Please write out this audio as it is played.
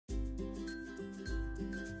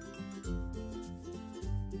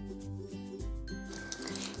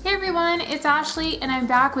Hey everyone, it's Ashley and I'm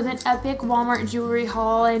back with an epic Walmart jewelry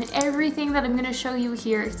haul, and everything that I'm going to show you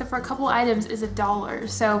here except for a couple items is $1.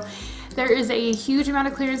 So there is a huge amount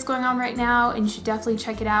of clearance going on right now and you should definitely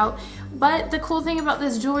check it out. But the cool thing about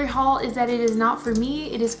this jewelry haul is that it is not for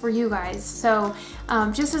me, it is for you guys. So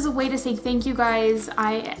just as a way to say thank you guys,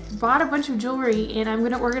 I bought a bunch of jewelry and I'm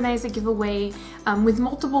going to organize a giveaway with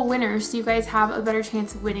multiple winners so you guys have a better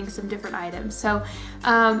chance of winning some different items. So,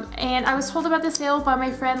 and I was told about the sale by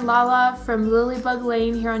my friend Lala from Lilybug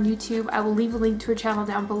Lane here on YouTube. I will leave a link to her channel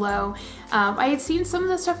down below. I had seen some of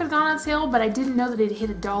the stuff had gone on sale, but I didn't know that it hit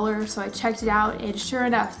 $1, so I checked it out and sure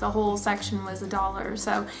enough the whole section was $1.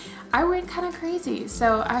 So I went kind of crazy.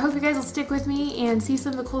 So I hope you guys will stick with me and see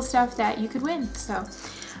some of the cool stuff that you could win. So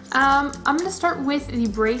I'm going to start with the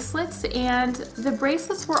bracelets, and the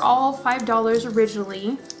bracelets were all $5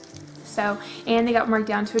 originally. So, and they got marked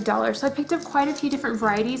down to $1. So I picked up quite a few different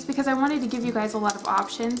varieties because I wanted to give you guys a lot of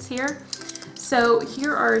options here. So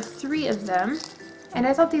here are 3 of them. And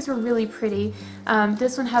I thought these were really pretty.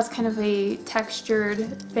 This one has kind of a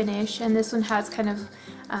textured finish, and this one has kind of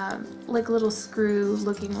like little screw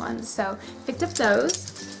looking ones. So picked up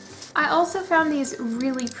those. I also found these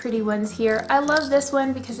really pretty ones here. I love this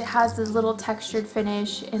one because it has this little textured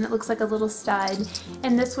finish and it looks like a little stud.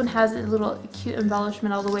 And this one has a little cute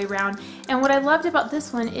embellishment all the way around. And what I loved about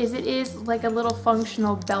this one is it is like a little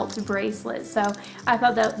functional belt bracelet. So I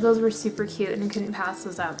thought that those were super cute and I couldn't pass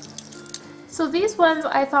those up. So these ones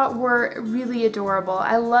I thought were really adorable.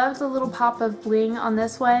 I love the little pop of bling on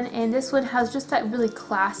this one, and this one has just that really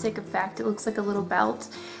classic effect. It looks like a little belt.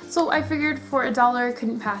 So I figured for $1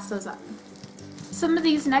 couldn't pass those up. Some of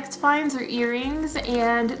these next finds are earrings,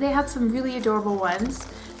 and they had some really adorable ones.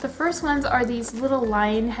 The first ones are these little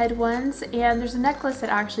lion head ones, and there's a necklace that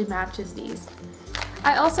actually matches these.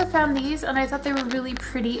 I also found these and I thought they were really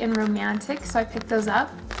pretty and romantic, so I picked those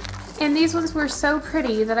up. And these ones were so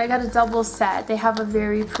pretty that I got a double set. They have a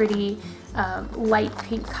very pretty light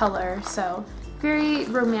pink color, so very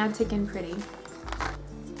romantic and pretty.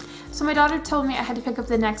 So my daughter told me I had to pick up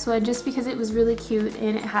the next one just because it was really cute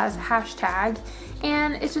and it has a hashtag,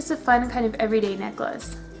 and it's just a fun kind of everyday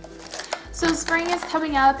necklace. So spring is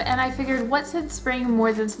coming up and I figured what's in spring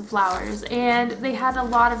more than some flowers, and they had a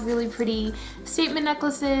lot of really pretty statement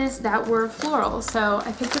necklaces that were floral. So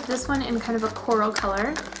I picked up this one in kind of a coral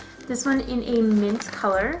color. This one in a mint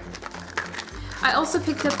color. I also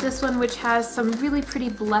picked up this one which has some really pretty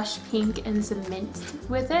blush pink and some mint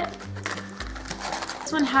with it.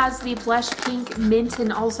 This one has the blush pink, mint,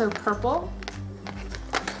 and also purple.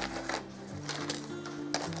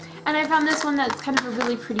 And I found this one that's kind of a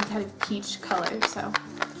really pretty kind of peach color. So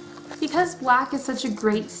because black is such a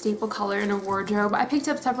great staple color in a wardrobe, I picked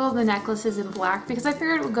up several of the necklaces in black because I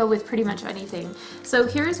figured it would go with pretty much anything. So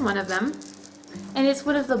here's one of them. And it's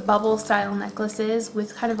one of the bubble style necklaces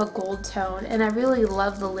with kind of a gold tone, and I really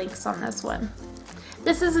love the links on this one.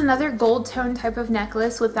 This is another gold tone type of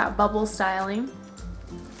necklace with that bubble styling.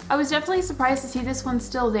 I was definitely surprised to see this one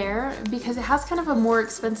still there because it has kind of a more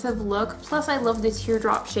expensive look, plus I love the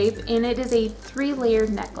teardrop shape, and it is a 3-layered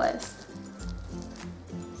necklace.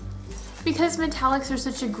 Because metallics are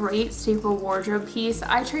such a great staple wardrobe piece,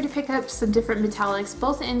 I tried to pick up some different metallics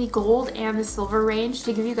both in the gold and the silver range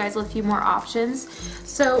to give you guys a few more options.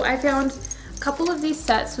 So I found a couple of these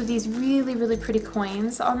sets with these really pretty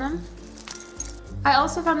coins on them. I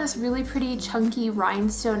also found this really pretty chunky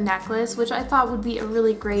rhinestone necklace, which I thought would be a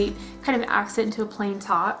really great kind of accent to a plain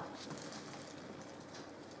top.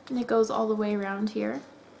 And it goes all the way around here.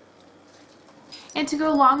 And to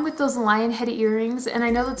go along with those lion head earrings, and I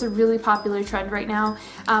know that's a really popular trend right now,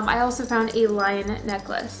 I also found a lion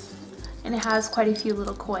necklace, and it has quite a few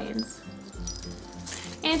little coins.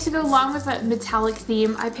 And to go along with that metallic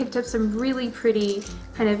theme, I picked up some really pretty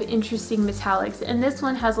kind of interesting metallics, and this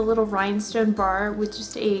one has a little rhinestone bar with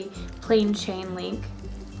just a plain chain link.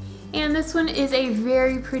 And this one is a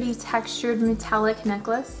very pretty textured metallic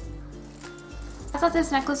necklace. I thought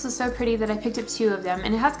this necklace was so pretty that I picked up 2 of them,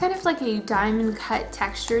 and it has kind of like a diamond cut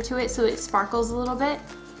texture to it, so it sparkles a little bit.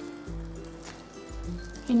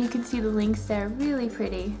 And you can see the links there, really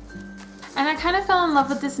pretty. And I kind of fell in love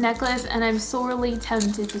with this necklace and I'm sorely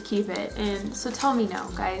tempted to keep it, and so tell me no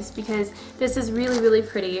guys, because this is really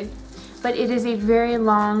pretty, but it is a very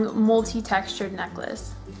long multi-textured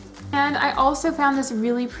necklace. And I also found this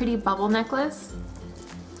really pretty bubble necklace.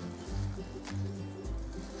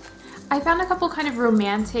 I found a couple kind of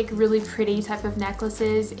romantic, really pretty type of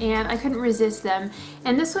necklaces and I couldn't resist them.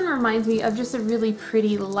 And this one reminds me of just a really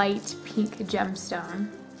pretty light pink gemstone.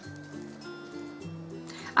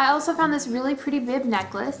 I also found this really pretty bib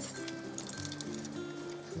necklace.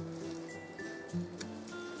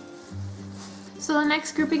 So the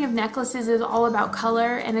next grouping of necklaces is all about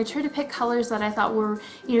color, and I tried to pick colors that I thought were,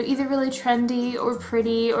 you know, either really trendy or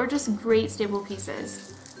pretty or just great staple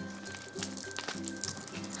pieces.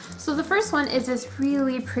 So the first one is this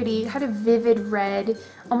really pretty kind of vivid red,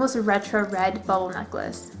 almost a retro red bubble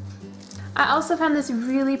necklace. I also found this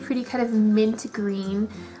really pretty kind of mint green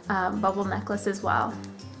bubble necklace as well.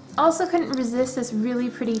 Also couldn't resist this really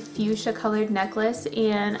pretty fuchsia colored necklace,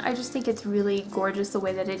 and I just think it's really gorgeous the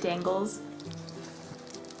way that it dangles.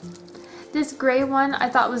 This gray one I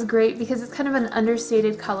thought was great because it's kind of an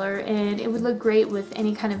understated color and it would look great with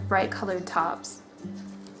any kind of bright colored tops.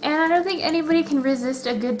 And I don't think anybody can resist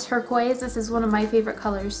a good turquoise. This is one of my favorite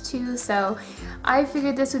colors too, so I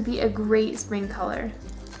figured this would be a great spring color.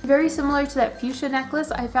 Very similar to that fuchsia necklace,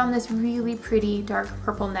 I found this really pretty dark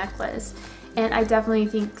purple necklace, and I definitely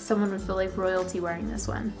think someone would feel like royalty wearing this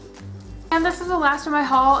one. And this is the last of my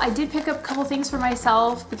haul. I did pick up a couple things for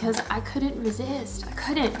myself because I couldn't resist. I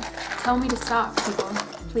couldn't. Tell me to stop, people.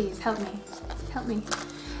 Please help me. Help me.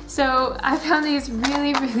 So I found these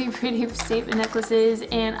really pretty statement necklaces,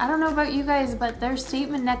 and I don't know about you guys, but their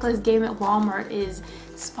statement necklace game at Walmart is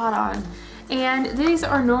spot on. And these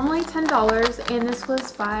are normally $10 and this was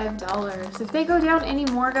 $5. If they go down any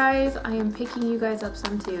more, guys, I am picking you guys up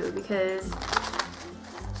some too because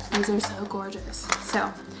these are so gorgeous.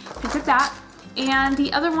 So I took that. And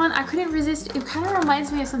the other one, I couldn't resist. It kind of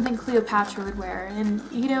reminds me of something Cleopatra would wear. And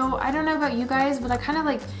you know, I don't know about you guys, but I kind of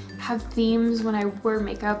like have themes when I wear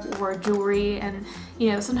makeup or jewelry. And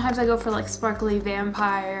you know, sometimes I go for like sparkly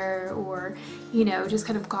vampire or, you know, just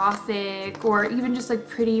kind of gothic or even just like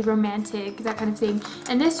pretty romantic, that kind of thing.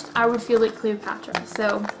 And this, I would feel like Cleopatra.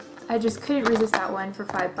 So I just couldn't resist that one for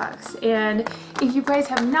 $5. And if you guys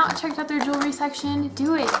have not checked out their jewelry section,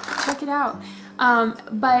 do it. Check it out.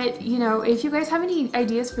 But you know, if you guys have any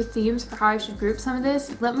ideas for themes for how I should group some of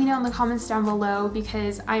this, let me know in the comments down below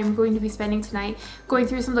because I'm going to be spending tonight going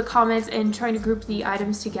through some of the comments and trying to group the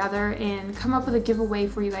items together and come up with a giveaway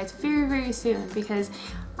for you guys very soon because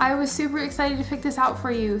I was super excited to pick this out for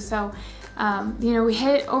you. So you know, we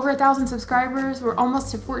hit over 1,000 subscribers. We're almost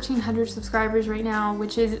to 1,400 subscribers right now,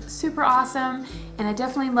 which is super awesome, and I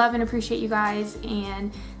definitely love and appreciate you guys,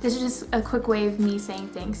 and this is just a quick way of me saying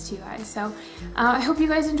thanks to you guys. So I hope you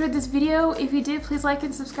guys enjoyed this video. If you did, please like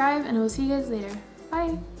and subscribe, and I will see you guys later.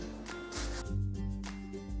 Bye!